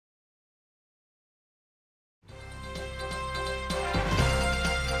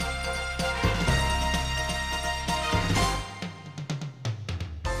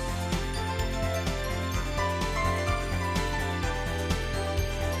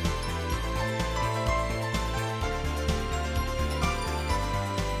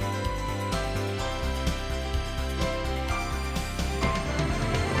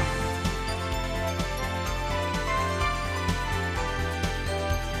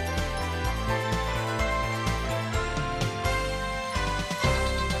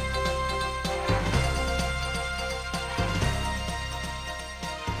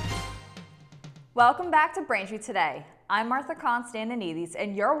Welcome back to Braintree Today. I'm Martha Konstandinidis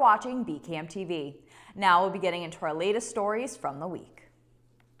and you're watching BCAM TV. Now we'll be getting into our latest stories from the week.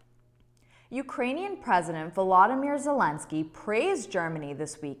 Ukrainian President Volodymyr Zelensky praised Germany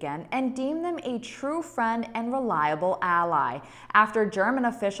this weekend and deemed them a true friend and reliable ally after German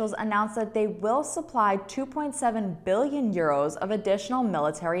officials announced that they will supply 2.7 billion euros of additional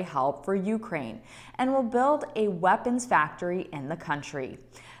military help for Ukraine and will build a weapons factory in the country.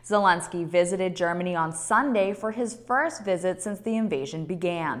 Zelensky visited Germany on Sunday for his first visit since the invasion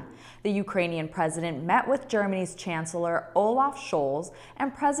began. The Ukrainian president met with Germany's Chancellor Olaf Scholz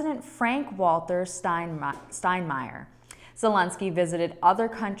and President Frank-Walter Steinmeier. Zelensky visited other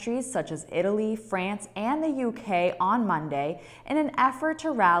countries such as Italy, France, and the UK on Monday in an effort to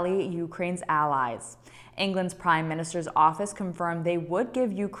rally Ukraine's allies. England's Prime Minister's office confirmed they would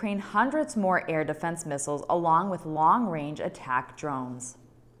give Ukraine hundreds more air defense missiles along with long-range attack drones.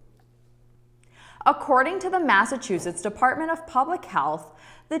 According to the Massachusetts Department of Public Health,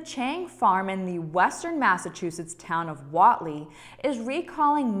 the Chang farm in the western Massachusetts town of Whately is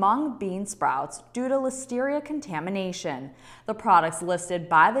recalling mung bean sprouts due to listeria contamination. The products listed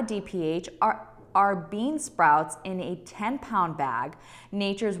by the DPH are bean sprouts in a 10-pound bag,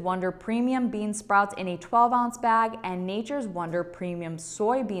 Nature's Wonder Premium bean sprouts in a 12-ounce bag, and Nature's Wonder Premium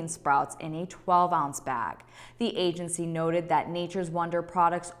soybean sprouts in a 12-ounce bag. The agency noted that Nature's Wonder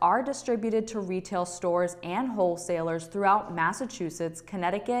products are distributed to retail stores and wholesalers throughout Massachusetts,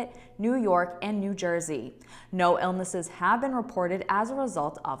 Connecticut, New York, and New Jersey. No illnesses have been reported as a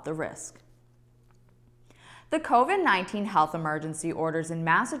result of the risk. The COVID-19 health emergency orders in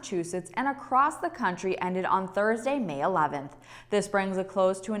Massachusetts and across the country ended on Thursday, May 11th. This brings a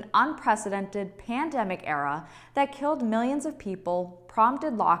close to an unprecedented pandemic era that killed millions of people,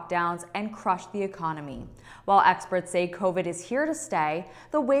 prompted lockdowns, and crushed the economy. While experts say COVID is here to stay,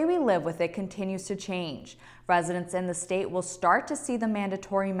 the way we live with it continues to change. Residents in the state will start to see the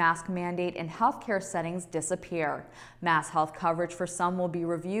mandatory mask mandate in healthcare settings disappear. Mass health coverage for some will be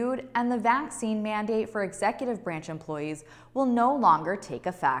reviewed, and the vaccine mandate for executive branch employees will no longer take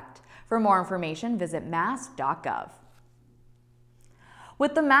effect. For more information, visit mass.gov.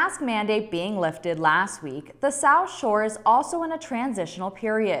 With the mask mandate being lifted last week, the South Shore is also in a transitional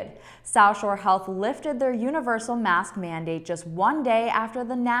period. South Shore Health lifted their universal mask mandate just one day after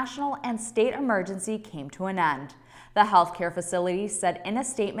the national and state emergency came to an end. The healthcare facility said in a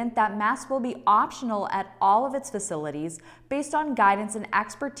statement that masks will be optional at all of its facilities based on guidance and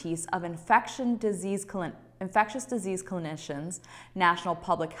expertise of infectious disease clinicians, national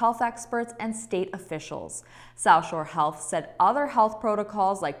public health experts, and state officials. South Shore Health said other health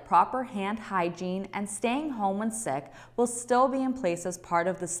protocols like proper hand hygiene and staying home when sick will still be in place as part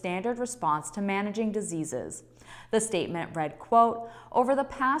of the standard response to managing diseases. The statement read, quote, "Over the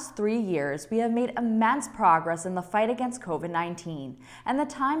past 3 years, we have made immense progress in the fight against COVID-19, and the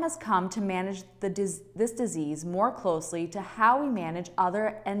time has come to manage this disease more closely to how we manage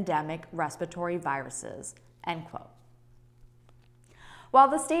other endemic respiratory viruses." End quote. While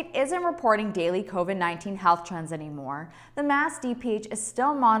the state isn't reporting daily COVID-19 health trends anymore, the Mass DPH is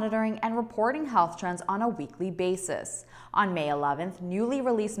still monitoring and reporting health trends on a weekly basis. On May 11th, newly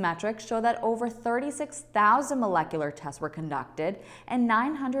released metrics show that over 36,000 molecular tests were conducted and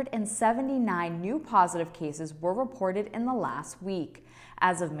 979 new positive cases were reported in the last week.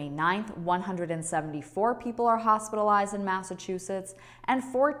 As of May 9th, 174 people are hospitalized in Massachusetts and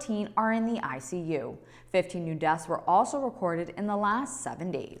 14 are in the ICU. 15 new deaths were also recorded in the last 7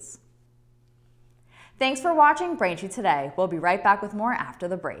 days. Thanks for watching Braintree Today. We'll be right back with more after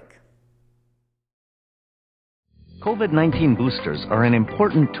the break. COVID-19 boosters are an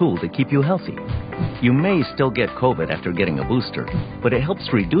important tool to keep you healthy. You may still get COVID after getting a booster, but it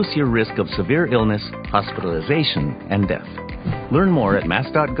helps reduce your risk of severe illness, hospitalization, and death. Learn more at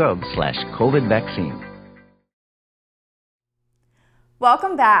mass.gov/COVID vaccine.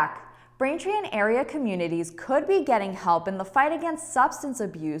 Welcome back. Braintree and area communities could be getting help in the fight against substance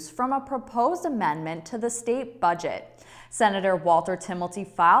abuse from a proposed amendment to the state budget. Senator Walter Timilty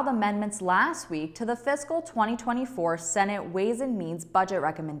filed amendments last week to the fiscal 2024 Senate Ways and Means budget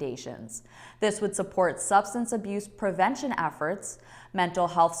recommendations. This would support substance abuse prevention efforts, mental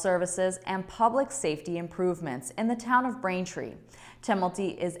health services, and public safety improvements in the town of Braintree.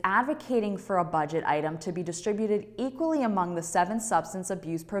 Timilty is advocating for a budget item to be distributed equally among the 7 substance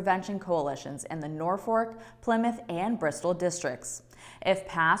abuse prevention coalitions in the Norfolk, Plymouth, and Bristol districts. If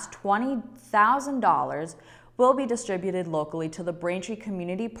passed, $20,000 will be distributed locally to the Braintree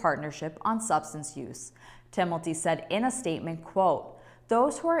Community Partnership on Substance Use. Timilty said in a statement, quote,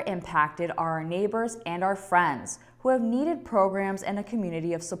 Those who are impacted are our neighbors and our friends who have needed programs and a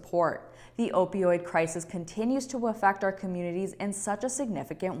community of support. The opioid crisis continues to affect our communities in such a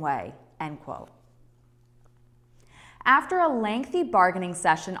significant way." End quote. After a lengthy bargaining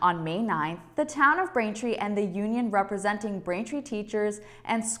session on May 9th, the town of Braintree and the union representing Braintree teachers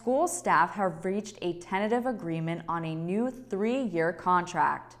and school staff have reached a tentative agreement on a new 3-year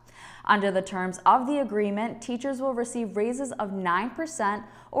contract. Under the terms of the agreement, teachers will receive raises of 9%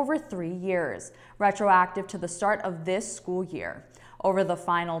 over 3 years, retroactive to the start of this school year. Over the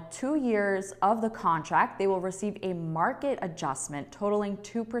final 2 years of the contract, they will receive a market adjustment totaling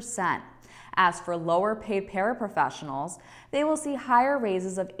 2%. As for lower paid paraprofessionals, they will see higher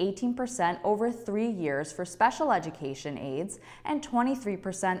raises of 18% over 3 years for special education aides and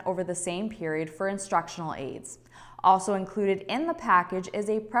 23% over the same period for instructional aides. Also included in the package is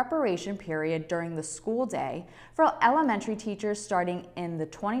a preparation period during the school day for elementary teachers starting in the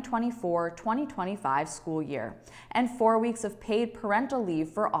 2024-2025 school year, and 4 weeks of paid parental leave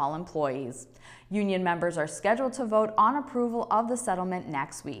for all employees. Union members are scheduled to vote on approval of the settlement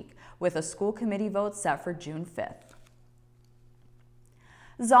next week, with a school committee vote set for June 5th.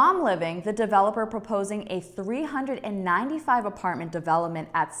 Zom Living, the developer proposing a 395 apartment development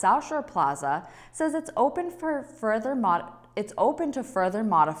at South Shore Plaza, says it's open to further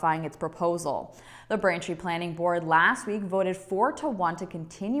modifying its proposal. The Braintree Planning Board last week voted 4-1 to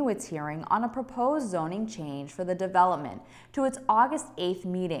continue its hearing on a proposed zoning change for the development to its August 8th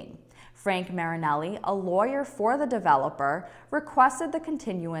meeting. Frank Marinelli, a lawyer for the developer, requested the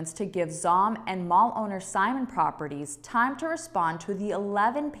continuance to give Zom and mall owner Simon Properties time to respond to the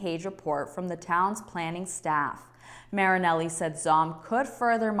 11-page report from the town's planning staff. Marinelli said Zom could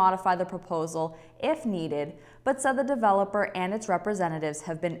further modify the proposal if needed, but said the developer and its representatives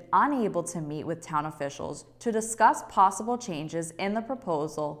have been unable to meet with town officials to discuss possible changes in the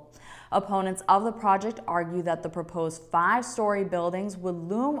proposal. Opponents of the project argue that the proposed 5-story buildings would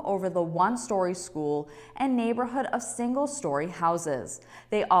loom over the 1-story school and neighborhood of single-story houses.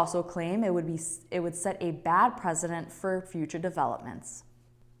 They also claim it would set a bad precedent for future developments.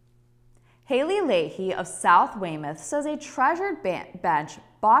 Haley Leahy of South Weymouth says a treasured bench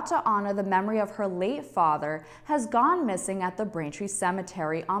bought to honor the memory of her late father has gone missing at the Braintree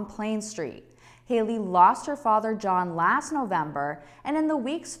Cemetery on Plain Street. Haley lost her father John last November, and in the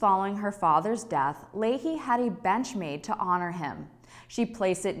weeks following her father's death, Leahy had a bench made to honor him. She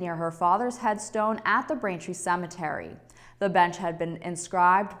placed it near her father's headstone at the Braintree Cemetery. The bench had been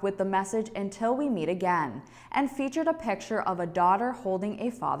inscribed with the message "Until we meet again," and featured a picture of a daughter holding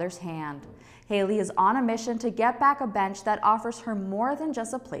a father's hand. Haley is on a mission to get back a bench that offers her more than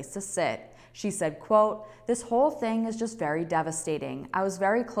just a place to sit. She said, quote, "This whole thing is just very devastating. I was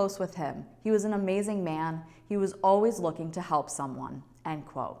very close with him. He was an amazing man. He was always looking to help someone," end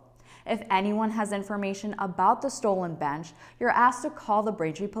quote. If anyone has information about the stolen bench, you're asked to call the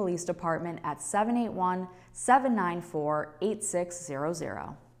Braintree Police Department at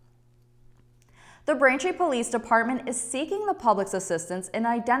 781-794-8600. The Braintree Police Department is seeking the public's assistance in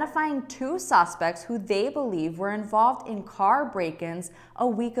identifying 2 suspects who they believe were involved in car break-ins a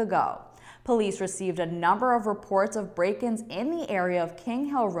week ago. Police received a number of reports of break-ins in the area of King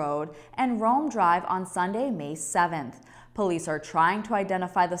Hill Road and Rome Drive on Sunday, May 7th. Police are trying to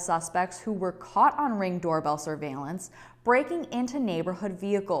identify the suspects who were caught on Ring doorbell surveillance breaking into neighborhood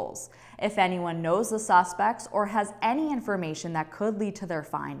vehicles. If anyone knows the suspects or has any information that could lead to their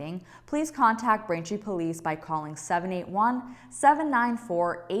finding, please contact Braintree Police by calling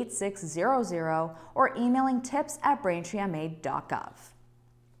 781-794-8600 or emailing tips@braintreema.gov.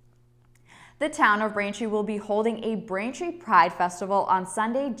 The town of Braintree will be holding a Braintree Pride Festival on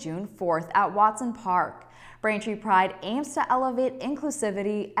Sunday, June 4th at Watson Park. Braintree Pride aims to elevate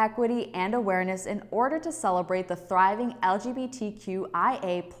inclusivity, equity, and awareness in order to celebrate the thriving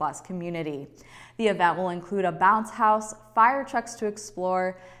LGBTQIA+ community. The event will include a bounce house, fire trucks to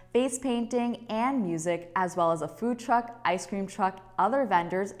explore, face painting, and music, as well as a food truck, ice cream truck, other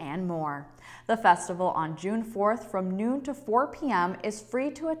vendors, and more. The festival on June 4th from noon to 4 p.m. is free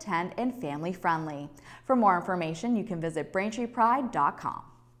to attend and family-friendly. For more information, you can visit BraintreePride.com.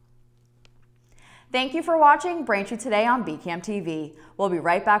 Thank you for watching Braintree Today on BCAM TV. We'll be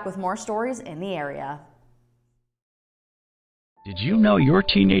right back with more stories in the area. Did you know your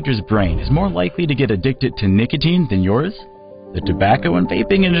teenager's brain is more likely to get addicted to nicotine than yours? The tobacco and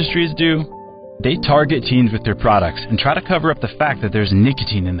vaping industries do. They target teens with their products and try to cover up the fact that there's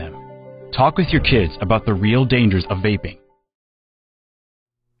nicotine in them. Talk with your kids about the real dangers of vaping.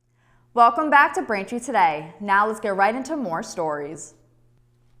 Welcome back to Braintree Today. Now let's get right into more stories.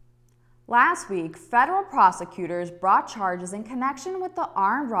 Last week, federal prosecutors brought charges in connection with the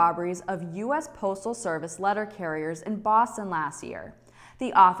armed robberies of U.S. Postal Service letter carriers in Boston last year.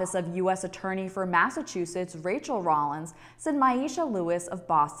 The Office of U.S. Attorney for Massachusetts, Rachel Rollins, said Maisha Lewis of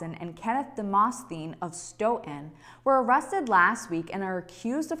Boston and Kenneth Demosthene of Stoughton were arrested last week and are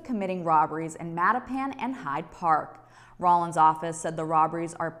accused of committing robberies in Mattapan and Hyde Park. Rollins' office said the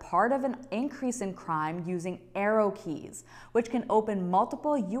robberies are part of an increase in crime using arrow keys, which can open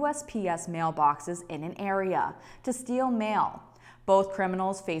multiple USPS mailboxes in an area to steal mail. Both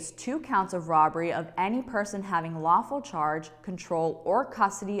criminals face 2 counts of robbery of any person having lawful charge, control, or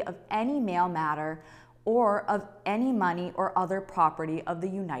custody of any mail matter or of any money or other property of the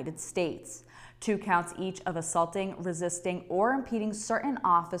United States. 2 counts each of assaulting, resisting, or impeding certain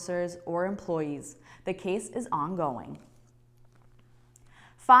officers or employees. The case is ongoing.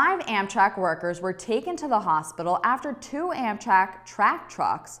 5 Amtrak workers were taken to the hospital after 2 Amtrak track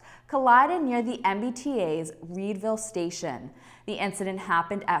trucks collided near the MBTA's Reedville station. The incident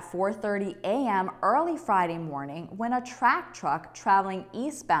happened at 4:30 a.m. early Friday morning when a track truck traveling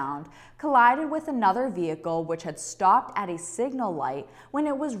eastbound collided with another vehicle which had stopped at a signal light when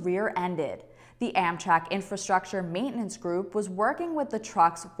it was rear-ended. The Amtrak Infrastructure Maintenance Group was working with the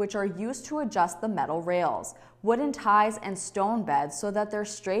trucks, which are used to adjust the metal rails, wooden ties, and stone beds so that they're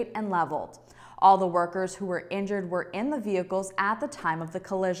straight and leveled. All the workers who were injured were in the vehicles at the time of the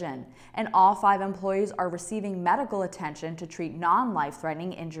collision, and all 5 employees are receiving medical attention to treat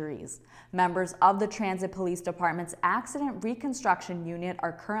non-life-threatening injuries. Members of the Transit Police Department's Accident Reconstruction Unit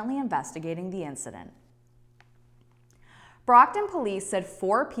are currently investigating the incident. Brockton police said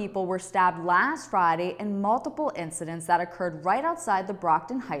 4 people were stabbed last Friday in multiple incidents that occurred right outside the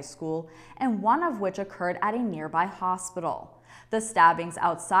Brockton High School, and one of which occurred at a nearby hospital. The stabbings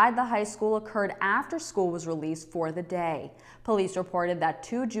outside the high school occurred after school was released for the day. Police reported that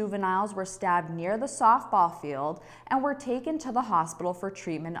 2 juveniles were stabbed near the softball field and were taken to the hospital for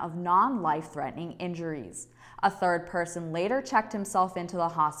treatment of non-life-threatening injuries. A 3rd person later checked himself into the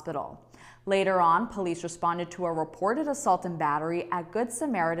hospital. Later on, police responded to a reported assault and battery at Good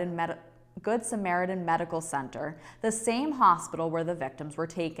Samaritan Medical Center, the same hospital where the victims were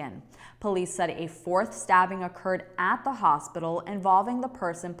taken. Police said a 4th stabbing occurred at the hospital involving the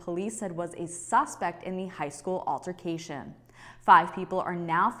person police said was a suspect in the high school altercation. 5 people are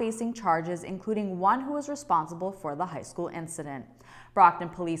now facing charges, including one who was responsible for the high school incident. Brockton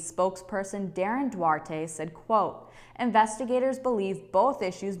Police spokesperson Darren Duarte said, quote, "Investigators believe both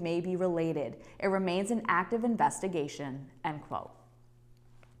issues may be related. It remains an active investigation," end quote.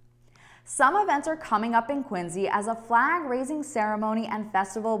 Some events are coming up in Quincy as a flag-raising ceremony and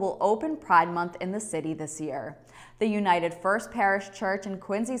festival will open Pride Month in the city this year. The United First Parish Church in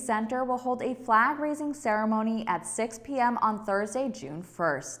Quincy Center will hold a flag-raising ceremony at 6 p.m. on Thursday, June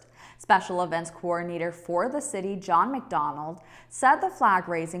 1st. Special Events Coordinator for the city, John McDonald, said the flag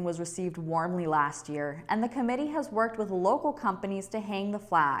raising was received warmly last year, and the committee has worked with local companies to hang the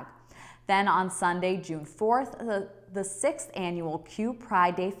flag. Then on Sunday, June 4th, the 6th annual Q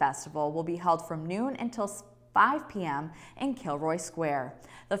Pride Day Festival will be held from noon until 5 p.m. in Kilroy Square.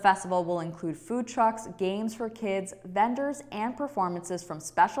 The festival will include food trucks, games for kids, vendors, and performances from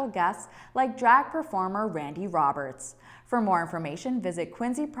special guests like drag performer Randy Roberts. For more information, visit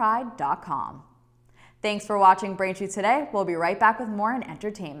quincypride.com. Thanks for watching Braintree today. We'll be right back with more in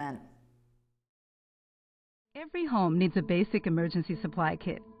entertainment. Every home needs a basic emergency supply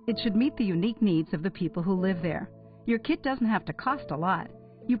kit. It should meet the unique needs of the people who live there. Your kit doesn't have to cost a lot.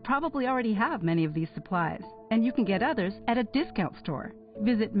 You probably already have many of these supplies, and you can get others at a discount store.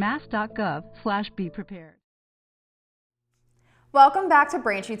 Visit mass.gov/beprepared. Welcome back to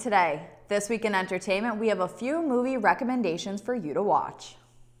Braintree today. This week in entertainment, we have a few movie recommendations for you to watch.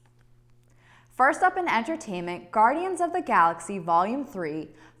 First up in entertainment, Guardians of the Galaxy Volume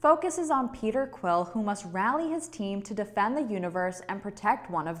 3 focuses on Peter Quill, who must rally his team to defend the universe and protect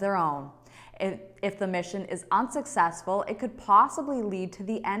one of their own. If the mission is unsuccessful, it could possibly lead to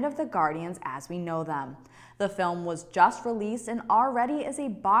the end of the Guardians as we know them. The film was just released and already is a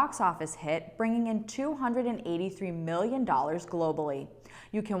box office hit, bringing in $283 million globally.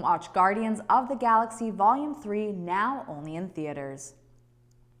 You can watch Guardians of the Galaxy Volume 3 now only in theaters.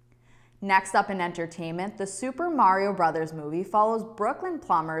 Next up in entertainment, the Super Mario Bros. Movie follows Brooklyn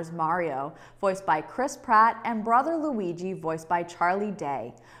Plumbers Mario, voiced by Chris Pratt, and brother Luigi, voiced by Charlie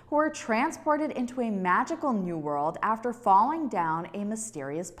Day, who are transported into a magical new world after falling down a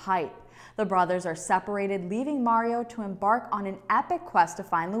mysterious pipe. The brothers are separated, leaving Mario to embark on an epic quest to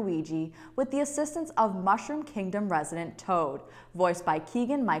find Luigi with the assistance of Mushroom Kingdom resident Toad, voiced by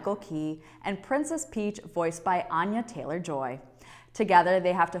Keegan-Michael Key, and Princess Peach, voiced by Anya Taylor-Joy. Together,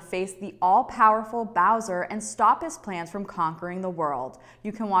 they have to face the all-powerful Bowser and stop his plans from conquering the world.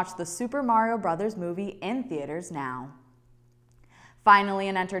 You can watch the Super Mario Bros. Movie in theaters now. Finally,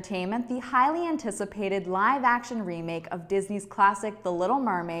 in entertainment, the highly anticipated live-action remake of Disney's classic The Little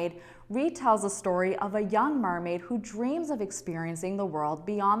Mermaid retells the story of a young mermaid who dreams of experiencing the world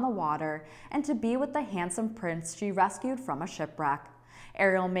beyond the water and to be with the handsome prince she rescued from a shipwreck.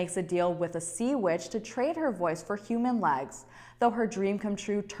 Ariel makes a deal with a sea witch to trade her voice for human legs, though her dream come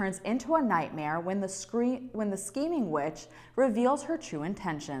true turns into a nightmare when the scheming witch reveals her true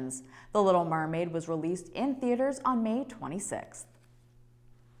intentions. The Little Mermaid was released in theaters on May 26th.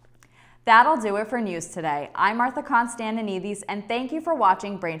 That'll do it for news today. I'm Martha Konstandinidis, and thank you for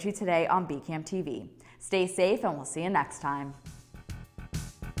watching Braintree Today on BCAM TV. Stay safe, and we'll see you next time.